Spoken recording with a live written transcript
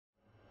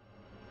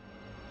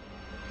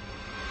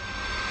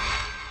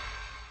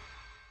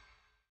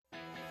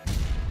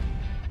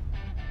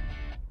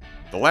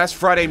The last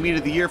Friday meet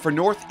of the year for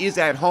North is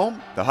at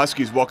home. The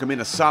Huskies welcome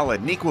in a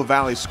solid Neuqua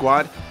Valley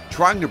squad,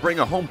 trying to bring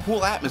a home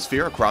pool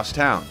atmosphere across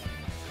town.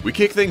 We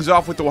kick things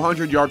off with the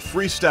 100-yard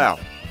freestyle.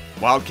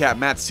 Wildcat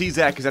Matt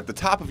Cezak is at the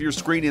top of your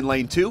screen in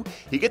lane 2.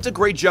 He gets a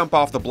great jump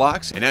off the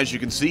blocks, and as you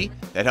can see,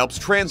 that helps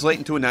translate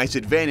into a nice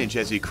advantage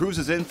as he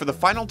cruises in for the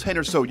final 10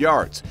 or so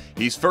yards.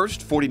 He's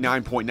first,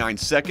 49.9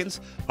 seconds.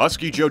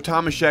 Husky Joe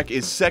Tomaszek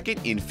is second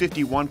in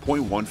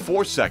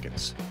 51.14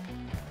 seconds.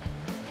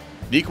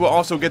 Neuqua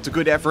also gets a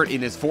good effort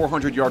in his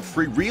 400-yard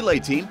free relay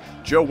team.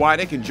 Joe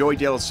Wydick and Joey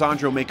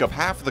D'Alessandro make up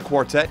half of the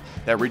quartet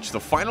that reached the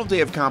final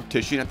day of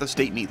competition at the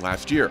state meet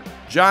last year.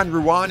 John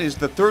Ruan is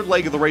the third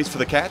leg of the race for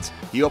the Cats.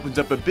 He opens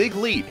up a big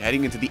lead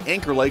heading into the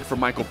anchor leg for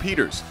Michael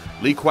Peters.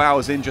 Lee Quao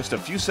is in just a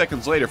few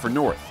seconds later for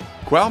North.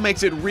 Quao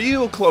makes it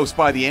real close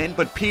by the end,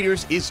 but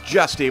Peters is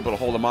just able to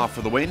hold him off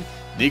for the win.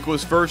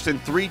 Neuqua's first in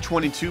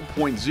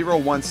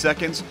 3:22.01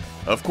 seconds.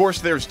 Of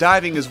course, there's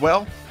diving as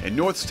well, and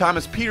North's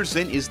Thomas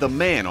Peterson is the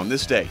man on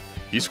this day.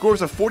 He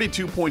scores a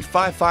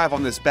 42.55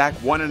 on this back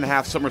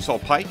 1.5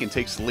 somersault pike and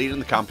takes the lead in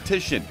the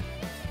competition.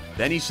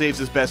 Then he saves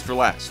his best for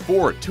last.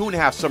 Forward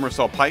 2.5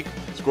 somersault pike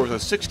scores a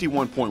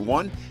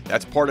 61.1.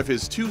 That's part of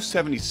his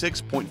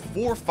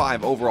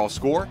 276.45 overall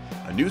score,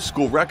 a new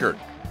school record.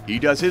 He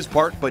does his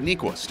part, but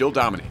Neuqua still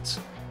dominates.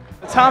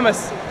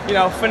 Thomas,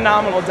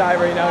 phenomenal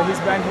diver. He's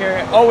been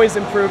here, always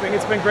improving.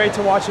 It's been great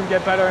to watch him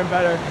get better and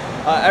better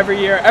every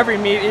year, every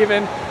meet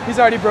even. He's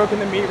already broken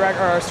the meet record,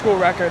 or school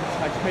record,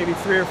 like maybe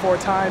 3 or 4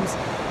 times.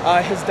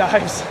 His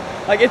dives,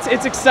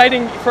 it's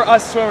exciting for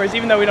us swimmers,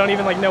 even though we don't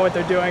even know what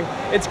they're doing.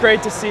 It's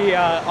great to see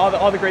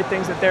all the great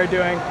things that they're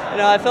doing.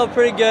 I felt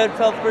pretty good,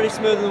 felt pretty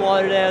smooth in the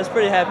water today. I was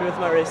pretty happy with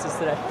my races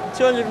today.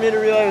 200-meter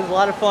relay was a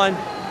lot of fun.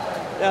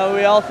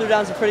 We all threw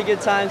down some pretty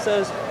good times,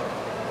 so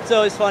it's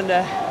always fun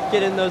to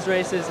get in those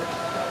races.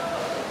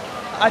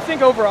 I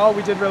think overall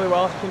we did really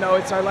well.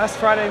 It's our last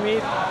Friday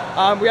meet.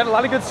 We had a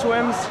lot of good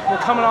swims. We're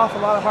coming off a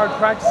lot of hard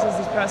practices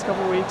these past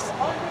couple of weeks.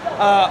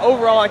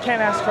 Overall, I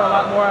can't ask for a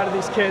lot more out of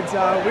these kids.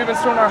 We've been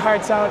swimming our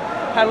hearts out.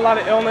 Had a lot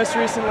of illness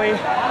recently.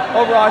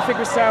 Overall, I think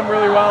we swam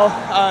really well.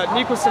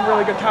 Neuqua was some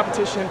really good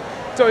competition.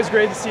 It's always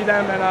great to see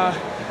them, and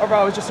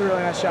overall, it was just a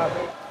really nice job.